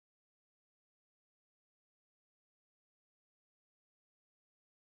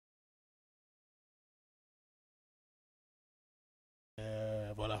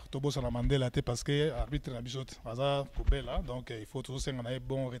voilà, Tobo sur la Mandela, parce que arbitre n'a pas besoin là, donc il faut toujours un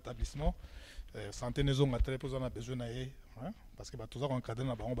bon rétablissement. Santé ne sont très besoin de parce que tout ça on cadre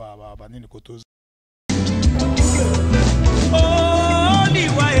na bango ba banini kotoza. Oh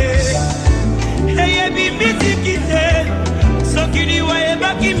liwae, hey bi misikite, sokili wae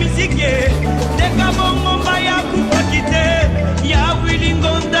baki misike, deka bongo baya kupakite, ya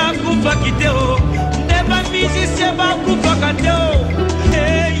wilingonda kupakite o, deba misise ba kupakate o,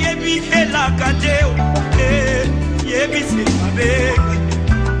 hey yebi hela kate o, hey yebi se mabe.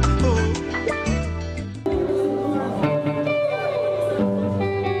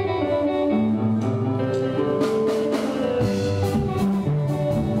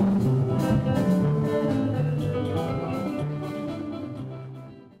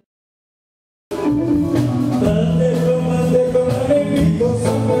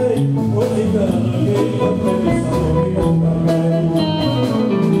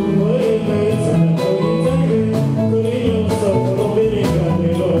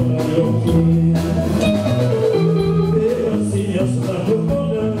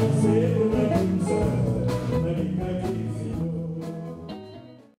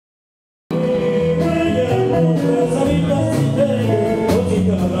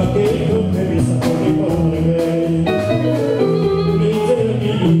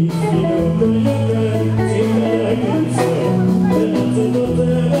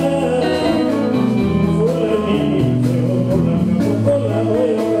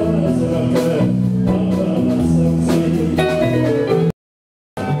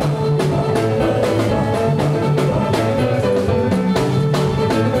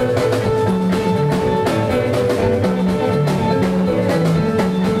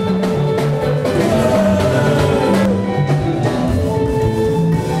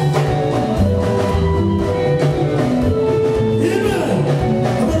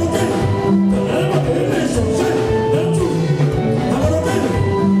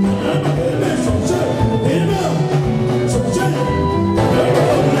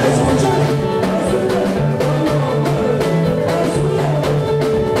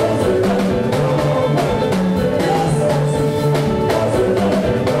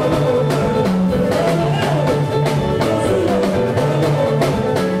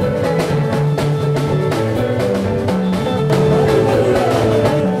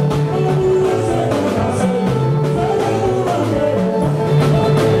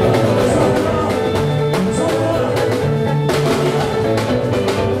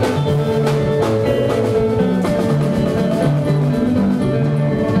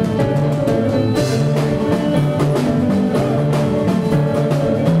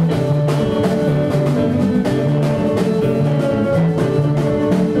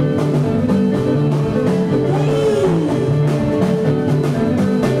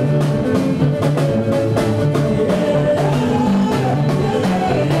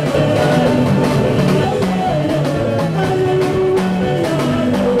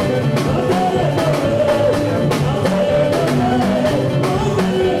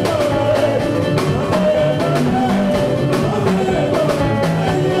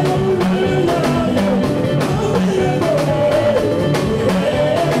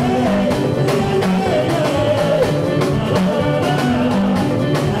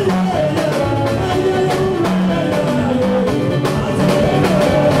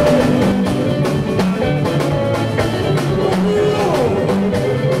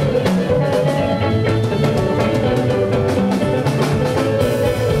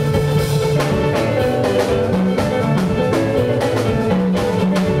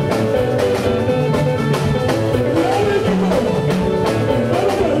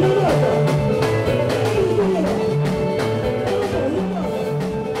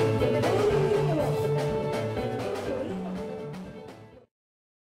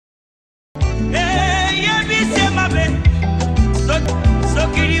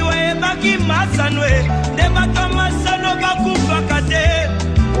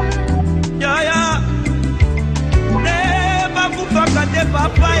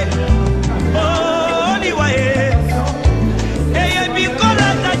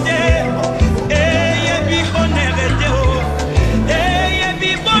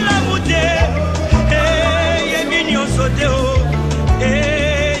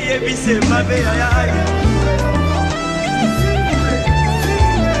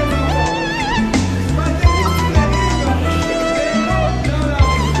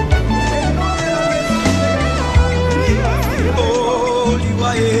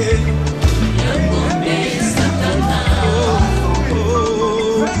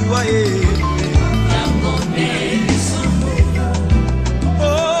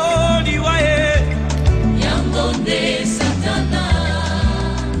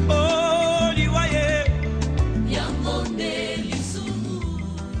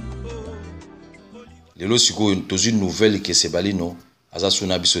 lelo siko tozi nouvelle que Sebalino aza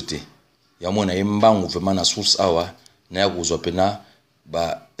suna bisote ya mona yembangu vraiment na source awa na ya kozwa pena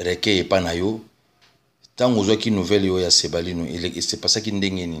ba reke epa na yo tango ozwa ki nouvelle yo ya Sebalino il s'est passé ki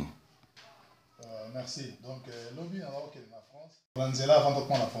ndenge nini? Merci. Donc lobby na la France Mandela avant de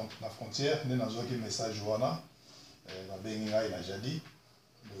prendre la frontière nous avons un message wana la benga il a jadi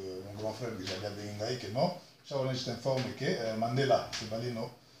mon grand frère déjà benga que non je t'informe que Mandela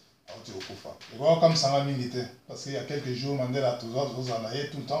Sebalino et voilà comme ça m'a milité parce qu'il y a quelques jours Mandela toujours tout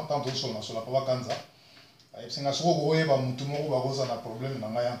le temps tant sur la papa kanza et c'est un soro goye ba mutu moko ba koza na problème na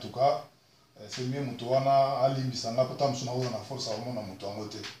ngai en tout cas c'est mieux mutu wana alimbisa nga pota musuna koza na force à mona mutu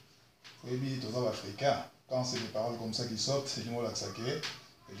angote et puis tous les africains quand c'est des paroles comme ça qui sortent ils vont l'axaquer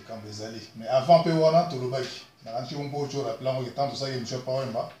et les cambezali mais avant peu wana to lobaki na ranchi on peut toujours rappeler ngo tant tout ça que monsieur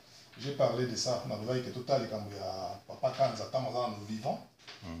Paremba j'ai parlé de ça na lobaki que total kambo ya papa kanza tant on nous vivants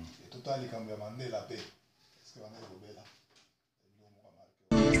et total kambo ya Mandela paix est-ce que on est robela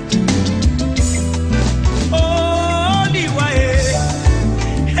oh liwae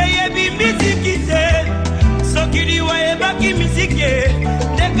hey bi misikite sokili wae baki misike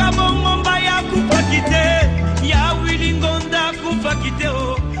deka bongo mbaya kupakite ya wilingonda kupakite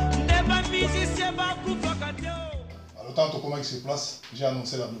o ndeba misise ba kupakate o. Alors tant comment il se place j'ai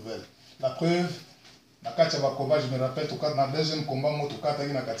annoncé la nouvelle la preuve na kati ya combat je me rappelle tout cas dans le deuxième combat moto kata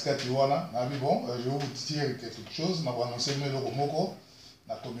na katikati wana na bi bon je vais vous dire quelque chose na annoncer le moko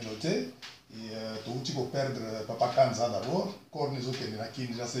la communauté et tout pour perdre papa Kanza d'abord corps nous autres qui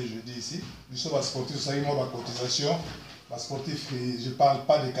déjà c'est jeudi ici nous sommes sportifs ça y moi cotisation les sportifs je parle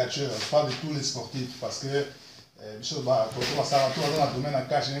pas des catcheurs je parle de tous les sportifs parce que nous sommes pour ça tout dans le domaine à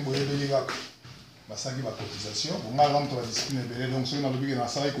cash ni boye de liga bah ça qui va cotisation on a l'homme la discipline donc ceux dans le but dans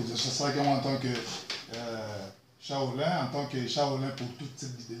ça cotisation ça qui en tant que Shaolin en tant que Shaolin pour toute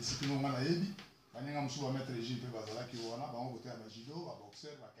cette discipline on a yebi banyanga musu va mettre régime pe bazala ki wana ba on côté à judo à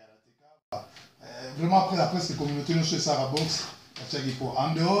boxeur à karatéka vraiment après la presque communauté nous chez Sarah boxe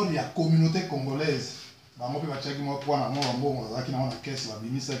en dehors il y a communauté congolaise bango pe bachaki mo pour na mo mbongo bazaki na caisse ba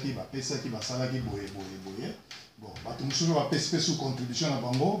bimisaki ba pesaki ba salaki boye bon bato musu ba pese sous contribution na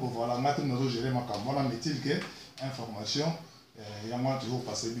bango bon voilà ngati nous gérer makambo na métier que information yango toujours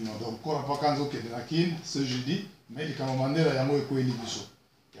passer bino donc ko pas kanzo ke de la kin ce jeudi mais il kama Mandela yango eko eli biso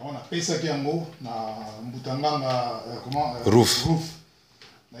on a payé yango na mbutanga comment roof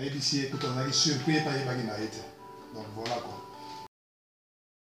na ici écoute on a surpris par les bagina été donc voilà quoi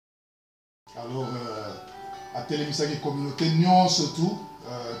alors à télémisaki communauté non surtout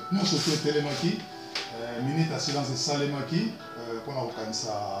télémaki minute à silence et salemaki pour na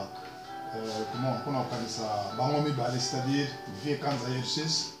okanisa comment pour na okanisa bango mi balé c'est-à-dire vie kanza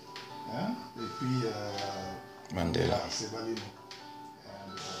yersis hein et puis Mandela Sebalino.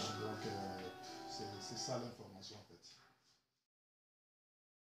 Donc, c'est ça l'information en fait.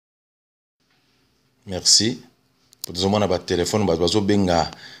 Merci. Pour nous on a votre téléphone, bazo benga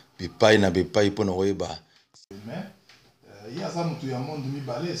bipai na bipai pour nous oeba. Mais il y a ça mutu ya monde mi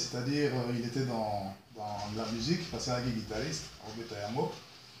balé, c'est-à-dire il était dans la musique parce qu'il est guitariste, Roberto Yango.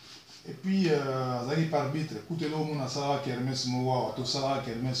 Et puis azali par arbitre, écoutez le monde sala kermes mowa, to sala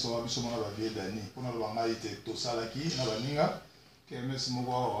kermes wa biso mona ba vie dani. Pour na banga ite to sala ki na baninga kermes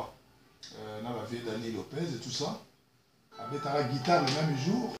mowa na ba vie dani Lopez et tout ça. Avec la guitare le même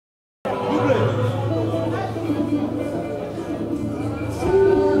jour.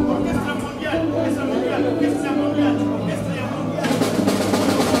 Orchestre mondial, orchestre mondial, orchestre mondial, orchestre mondial.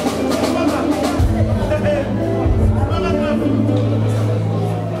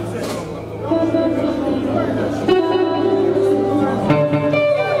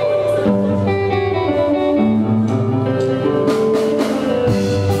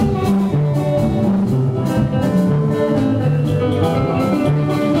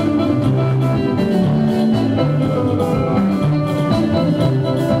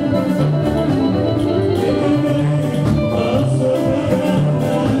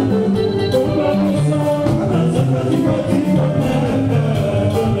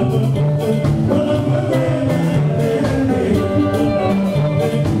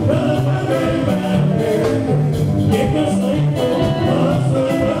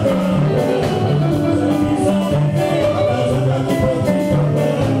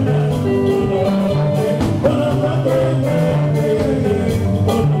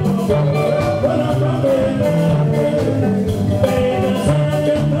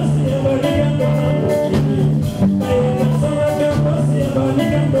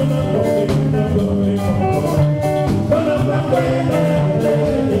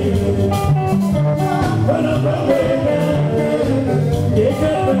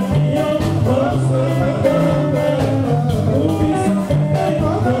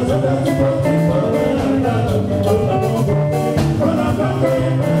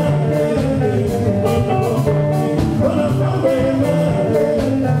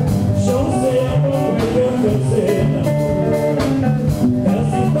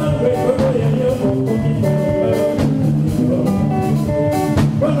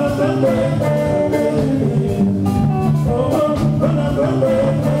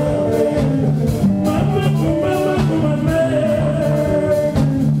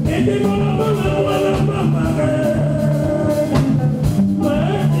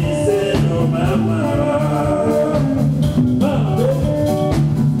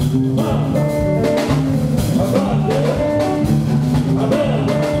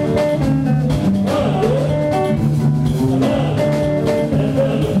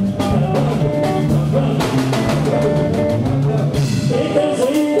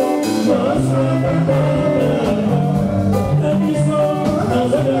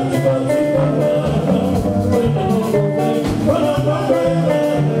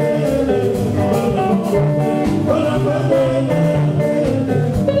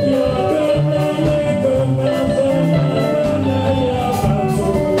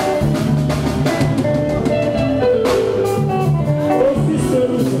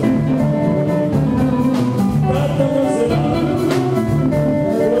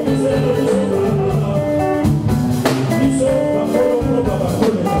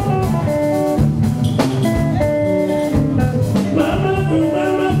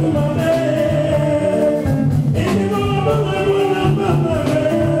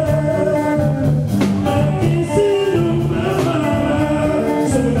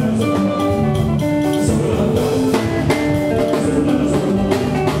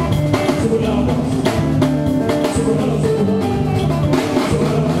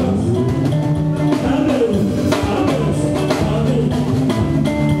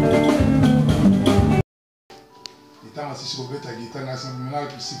 maintenant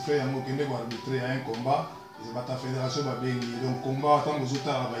si fait un mot qui est arbitré à un combat c'est pas ta fédération va bien donc combat tant que autres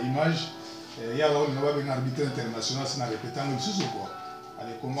à image il y a là on va bien arbitre international c'est na répétant le sous quoi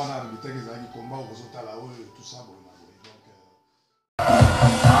les combats arbitrés qui ont combat aux autres là tout ça bon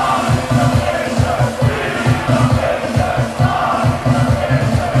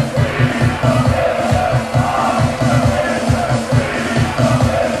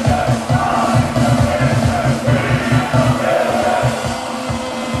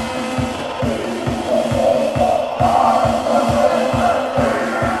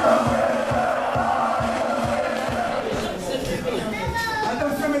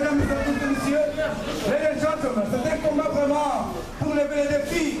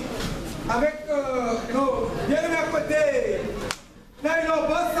avec nos bien-aimés à côté, Naino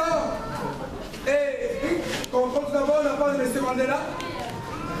Bassa, et qu'on compte d'abord la part de M. Mandela.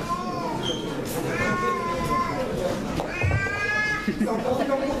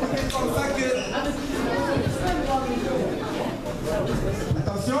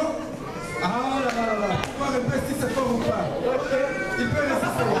 Attention. Ah là là là là. Pourquoi le petit c'est pas ou pas? Il peut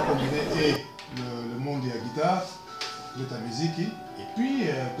laisser combiner le monde de la guitare, de ta musique, et puis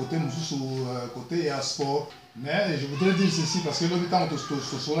côté nous côté sport. Mais je voudrais dire ceci parce que le temps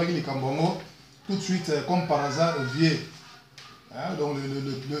où les Cambongo, tout de suite, comme par hasard, vient. Hein, donc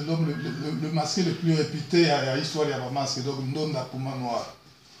le masqué le plus réputé à l'histoire de la masque, donc non la Puma noir.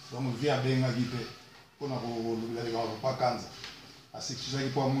 Donc vient à Benga Guité. Pour ne pas Kanza. C'est ce qui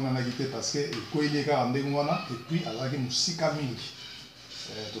pour mon guité parce que il est quand même et puis à la musique mingi.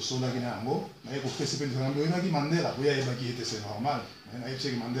 To sola gina ngo, mais pour faire ce que nous avons dit Mandela, oui, c'est normal. Mais il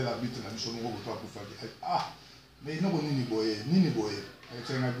y a Mandela habite na biso ngo pour faire ah, mais non ni boye. Avec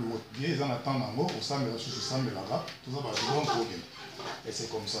un peu de ils en attendent en gros, au samedi là-bas, tout ça va être bon problème. Et c'est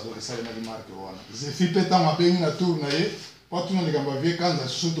comme ça, donc ça il m'a dit marque voilà. J'ai fait pétant ma peine na tour na ye, pas tout le monde gamba vie quand ça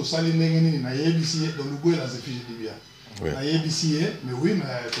surtout sali nengeni na yebisi dans le goût là c'est fait bien. Na yebisi mais oui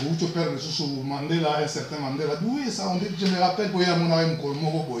mais pour tout perdre sur Mandela un certain Mandela, oui ça on dit je me rappelle pour y a mon ami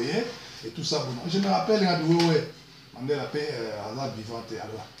Kolmoro boye et tout ça bon. Je me rappelle a dit ouais Mandela paix à la vivante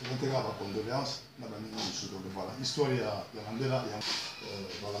alors on te grave condoléances na bani sur voilà histoire ya Mandela ya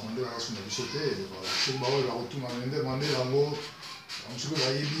voilà Mandela sur na bisoté voilà c'est ba ouais la retourne Mandela ngo on se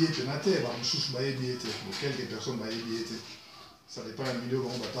va y billet penate ba mususu ba y billet quelques personnes ba y billet ça dépend du milieu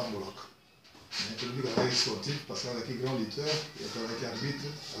on va attendre. Mais tu dis qu'il sportif parce qu'il y a un grand lutteur, il y a un arbitre,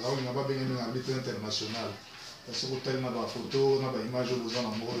 alors il n'y a pas besoin d'un arbitre international. Parce que tel n'a pas photo, n'a pas image aux gens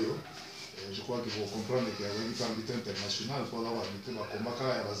en Morio. Je crois qu'il faut comprendre qu'il y a un arbitre international pour avoir arbitré le combat,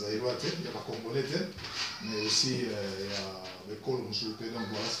 il y a la Congolais, mais aussi il y a le col, donc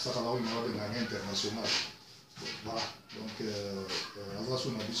voilà, c'est ça qu'il y a un international. Voilà, donc on a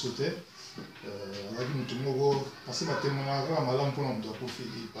son habitude. Parce que le témoignage est malin pour nous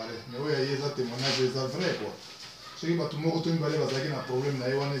il paraît. Mais oui, il y a des témoignages vrais quoi. Ce qui est tout le monde qui a un problème,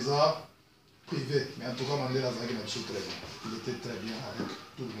 c'est privé. Mais en tout cas, Mandela a très bien. Il était très bien avec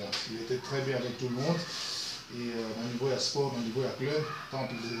tout le monde. Il était très bien avec tout le monde. Et au niveau de sport, au niveau de club,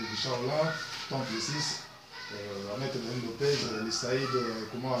 Temple de Charolin, Temple 6, Ahmed Lopez, les Saïd,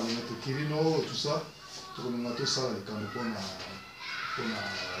 comment le mettre Kirino, tout ça. Tout le monde a tout ça, les Cameroun pour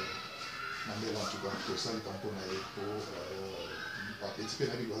Mandela en tout cas, pour ça, les tampons pour participer à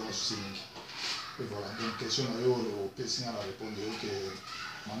la vie de la société. Et voilà, donc question au PC à répondre que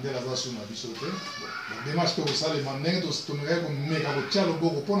Mandela a su na bisote. La démarche que vous savez, Mandela to stonere comme mega bochalo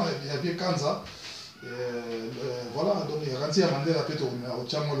boko pona ya bien kanza. Voilà, donc il y a quand il Mandela peut au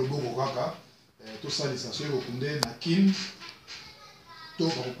chamo le boko kaka. Tout ça les s'assurer au kunde na kin. To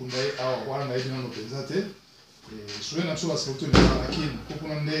ko kunde a wala na idina no pensate. Souvent, on a besoin de se retrouver dans la kin. Pour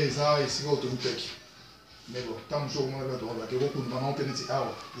qu'on ait ça, ici, on trouve pec. Mais bon, tant que on a besoin de la kin, on a pénétré.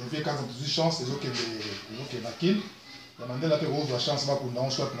 Ah, il y a quand on a plus de chance, les autres qui ont la kin. La Mandela peut avoir la chance pour qu'on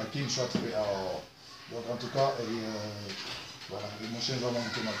soit la kin, soit très. Donc en tout cas, voilà, les machines vont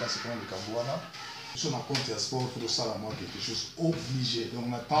monter ma place pour les Cambouana. Si on a compte à sport, il faut ça la moi quelque chose obligé. Donc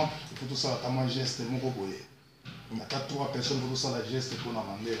on attend, il faut tout ça à manger geste, mon coboyer. Il y a 4-3 personnes pour ça la geste pour la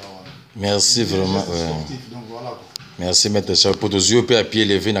Mandela. Merci vraiment. Donc voilà. Merci maître Charles. Pour tous yeux à pied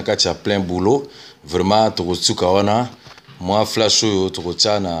levé, na kati a plein boulot. Vraiment, tu kawana. Moi flash tu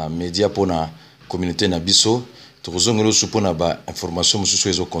na média pour na communauté na biso. Tu zongelo su pour na ba information sur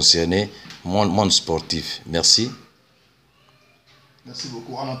les concernés monde sportif. Merci. Merci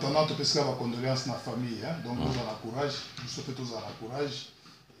beaucoup. En attendant, tu peux faire ma condoléance à la famille. Donc nous avons le courage. Nous souhaitons tous le courage.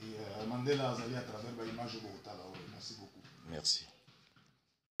 Et Mandela a allé à travers l'image de Bogota. Merci beaucoup. Merci.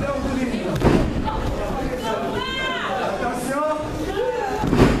 Attention,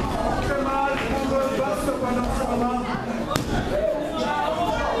 très mal, on passe pendant ce moment.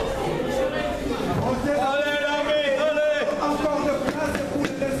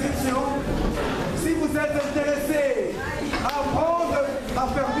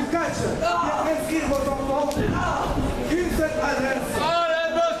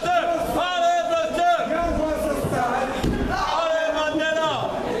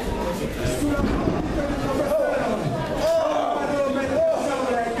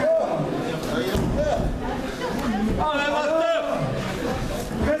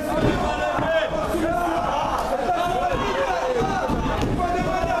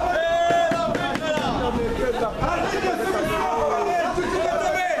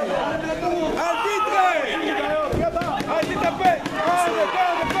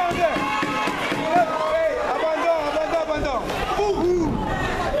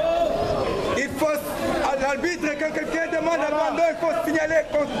 demande abandon, il faut signaler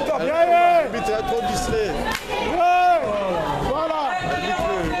qu'on stop. L'arbitre est trop distrait. Voilà.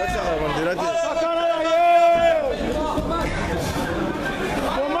 Mandela.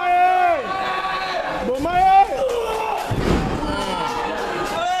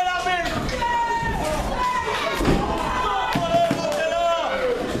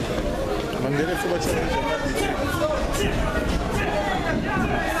 Mandela, il faut battre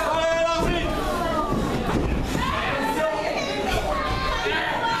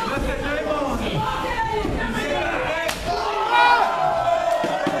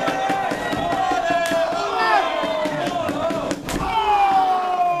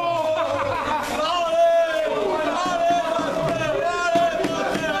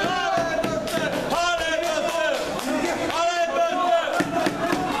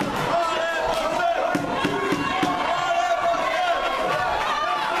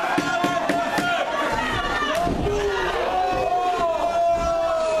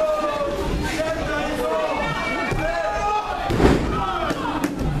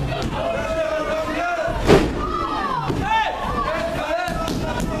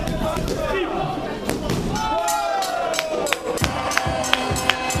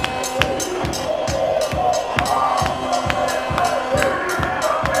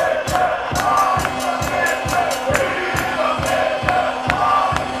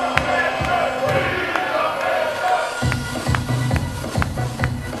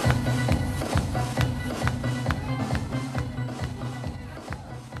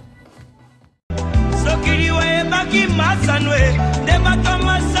Masanwe, de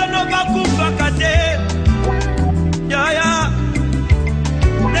Bakamasano Bakufa Kate, Yaya,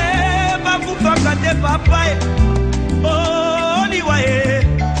 de Bakufa Kate, Papa, oh, Niwaye,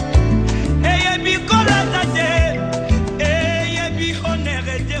 Eye Bikola Tate, Eye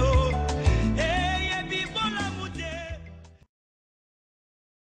Bihonerete, Eye Bibola Mute.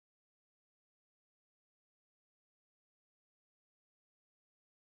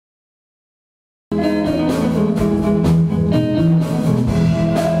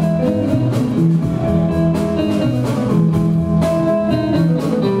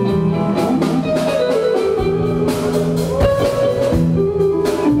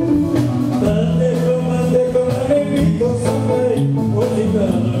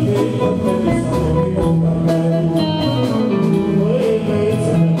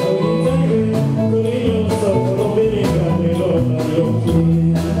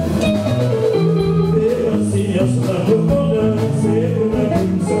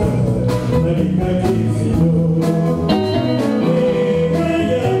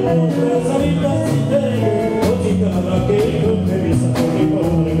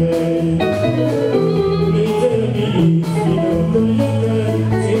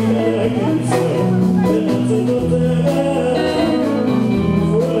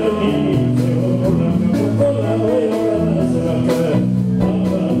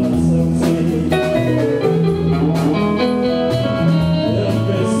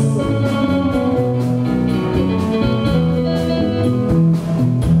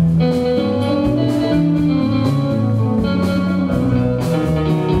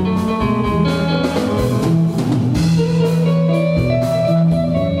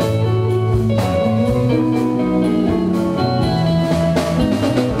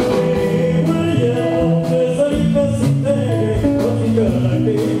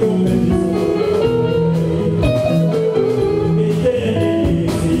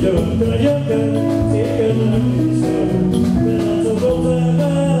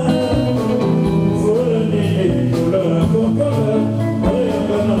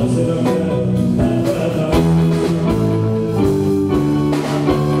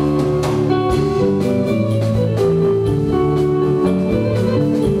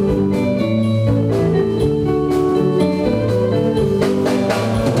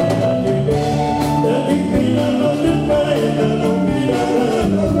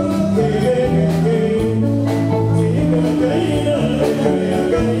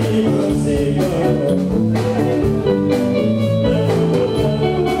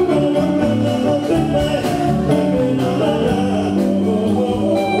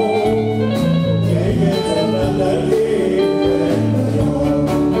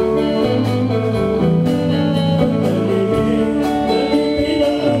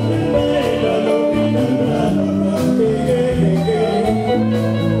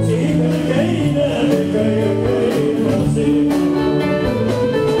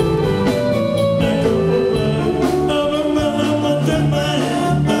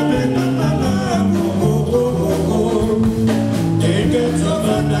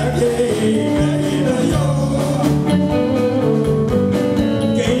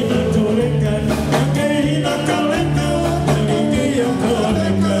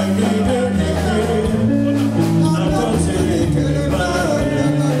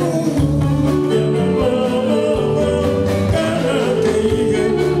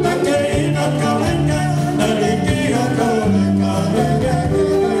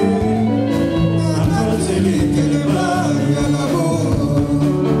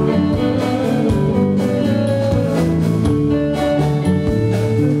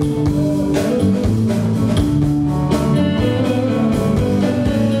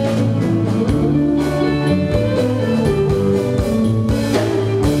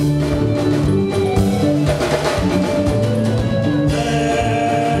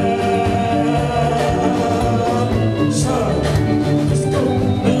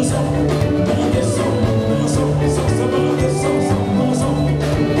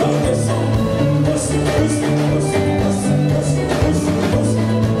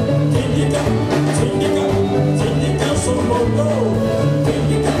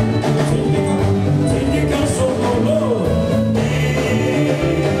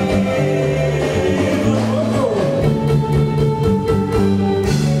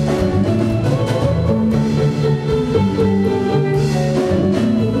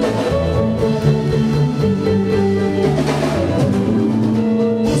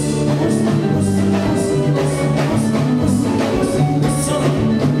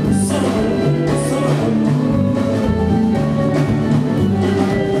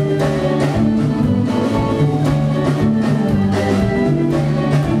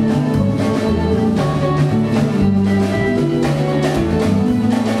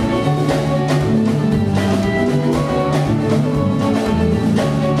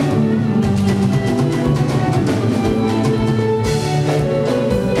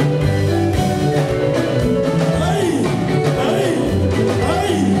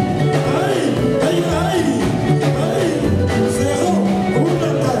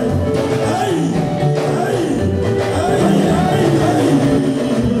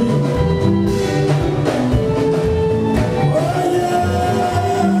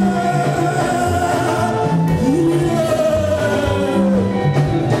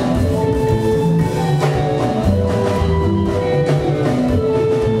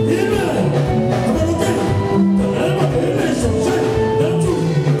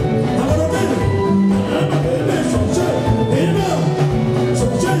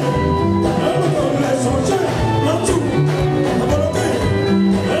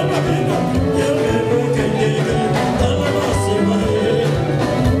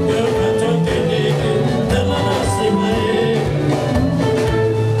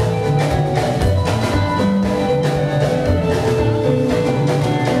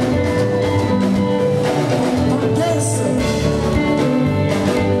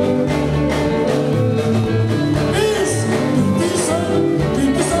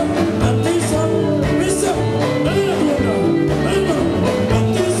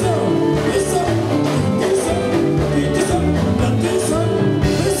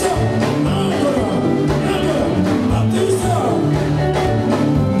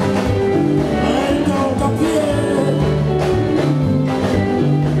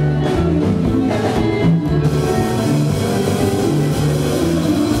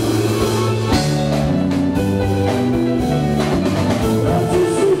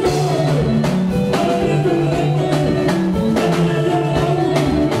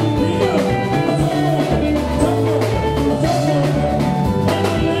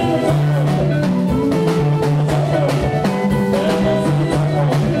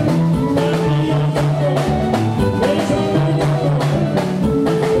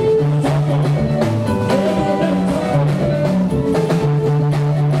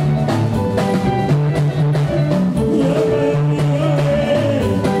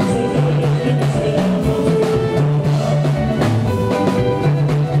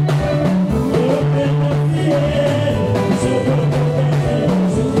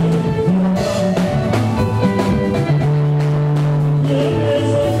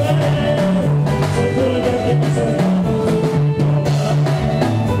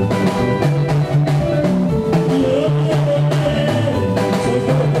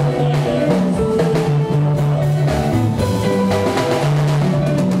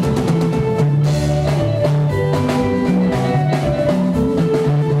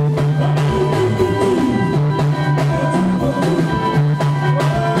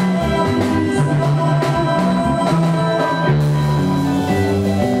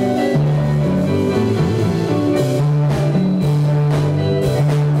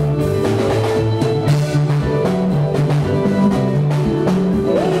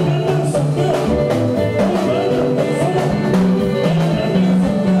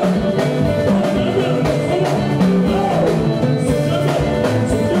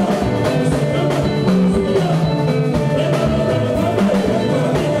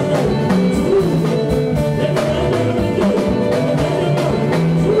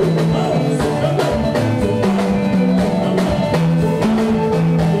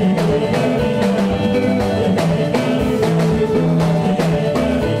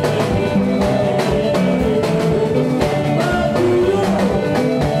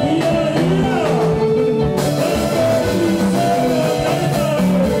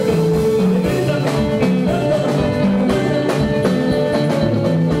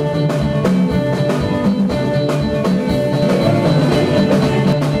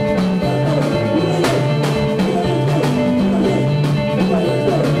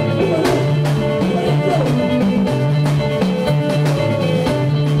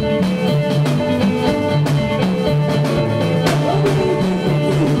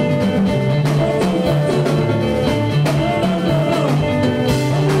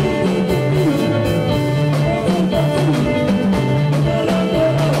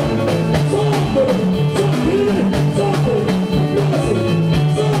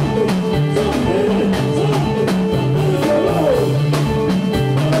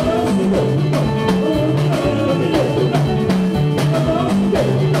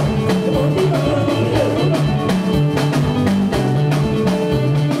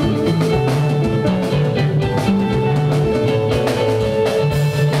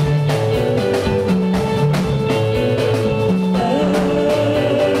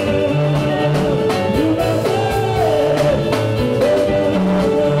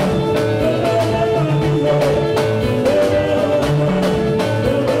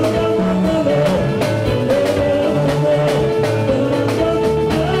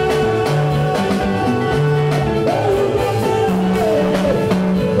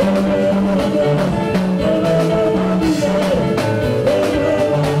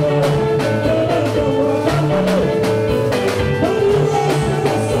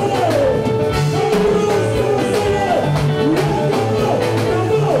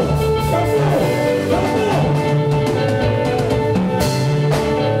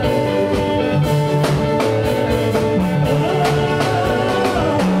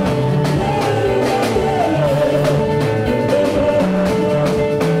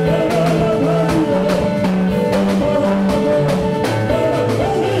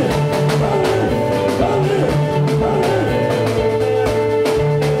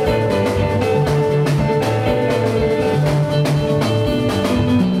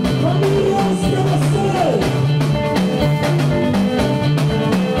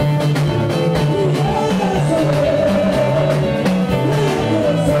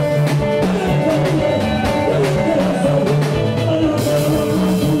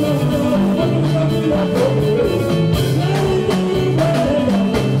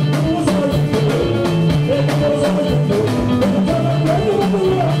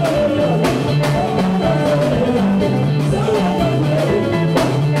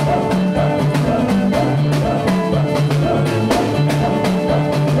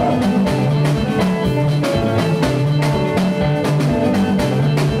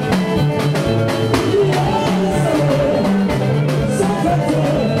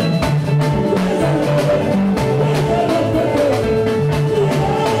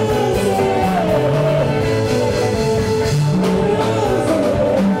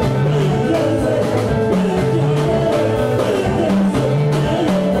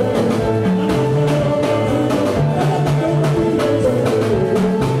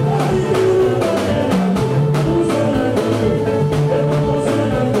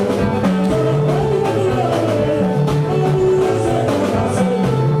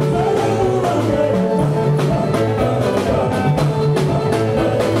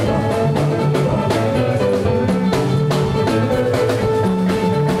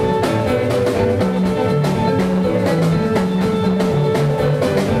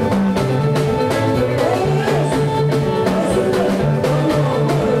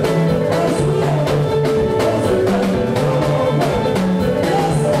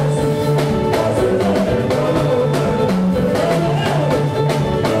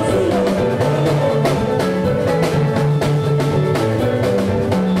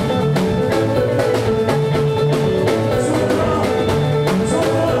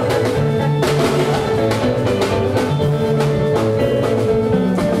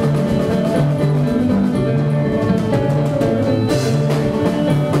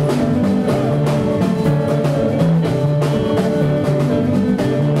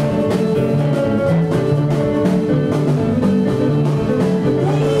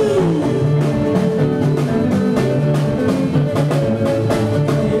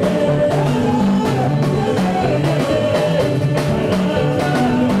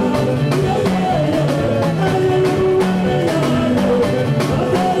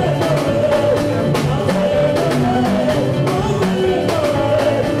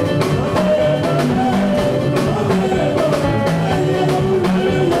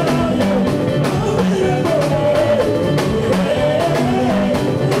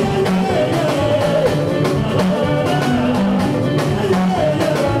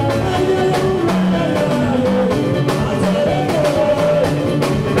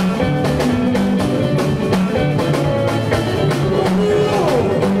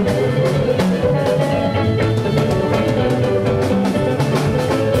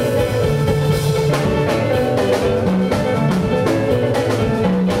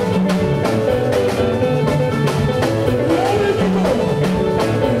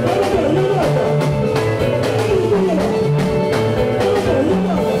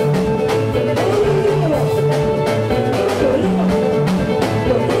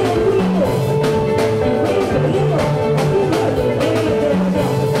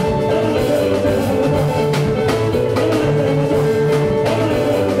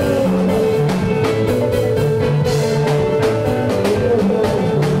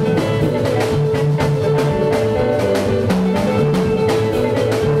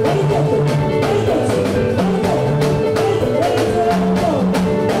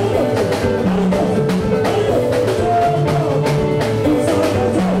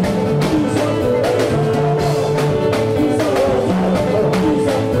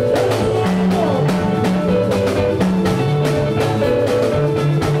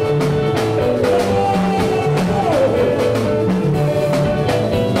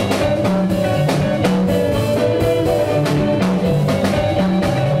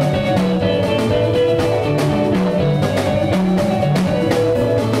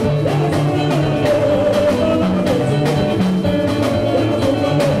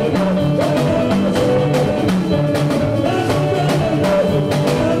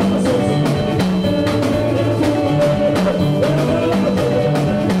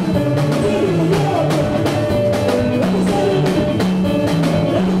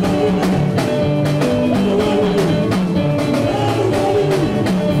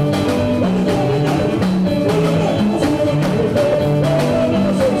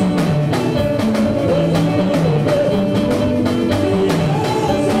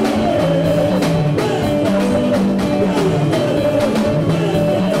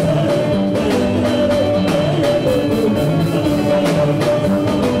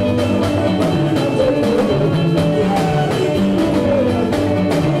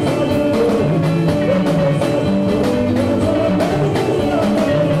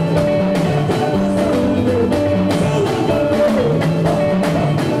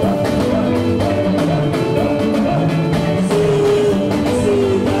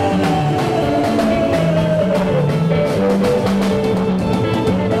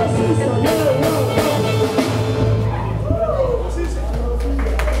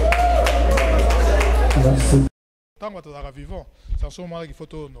 tant que tu es vivant, c'est en ce moment qu'il faut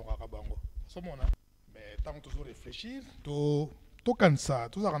te honorer à bango. Ce moment, mais tant que tu dois réfléchir, tu cannes ça,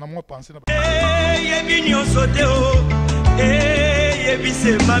 tout ça, on a moins pensé. Yebi nyonso te o, yebi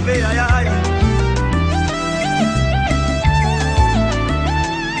se mabe ya ya.